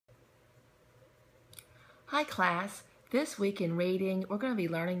Hi class, this week in reading we're going to be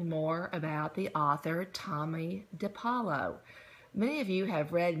learning more about the author Tomie dePaola. Many of you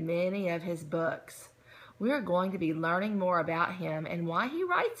have read many of his books. We are going to be learning more about him and why he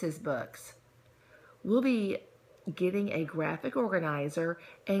writes his books. We'll be getting a graphic organizer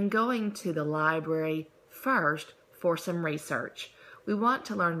and going to the library first for some research. We want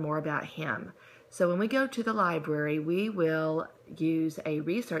to learn more about him. So when we go to the library, we will use a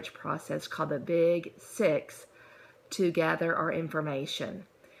research process called the Big Six to gather our information.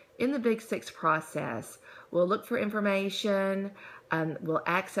 In the Big Six process, we'll look for information, we'll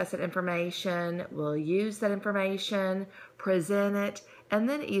access that information, we'll use that information, present it, and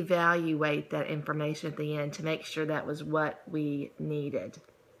then evaluate that information at the end to make sure that was what we needed.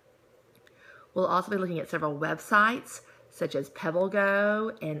 We'll also be looking at several websites such as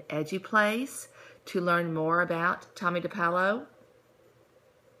PebbleGo and EduPlace to learn more about Tomie dePaola.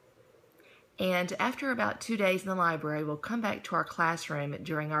 And after about 2 days in the library, we'll come back to our classroom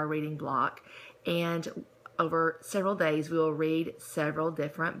during our reading block, and over several days we will read several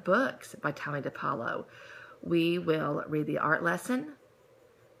different books by Tomie dePaola. We will read The Art Lesson,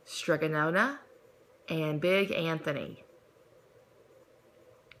 Strigonona, and Big Anthony.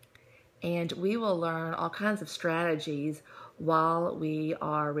 And we will learn all kinds of strategies while we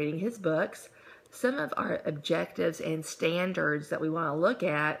are reading his books. Some of our objectives and standards that we want to look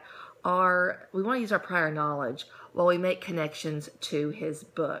at are, we want to use our prior knowledge while we make connections to his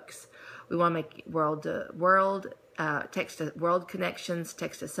books. We want to make text-to-world connections,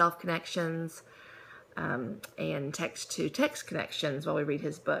 text-to-self connections, and text-to-text connections while we read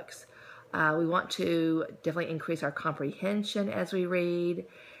his books. We want to definitely increase our comprehension as we read,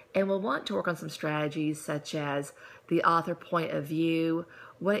 and we'll want to work on some strategies such as the author point of view.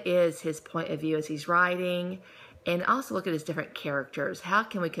 What is his point of view as he's writing? And also look at his different characters. How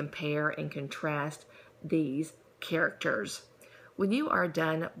can we compare and contrast these characters? When you are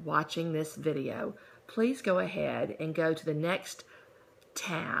done watching this video, please go ahead and go to the next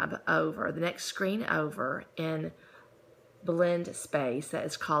tab over, the next screen over in Blend Space that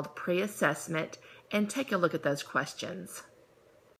is called Pre-Assessment, and take a look at those questions.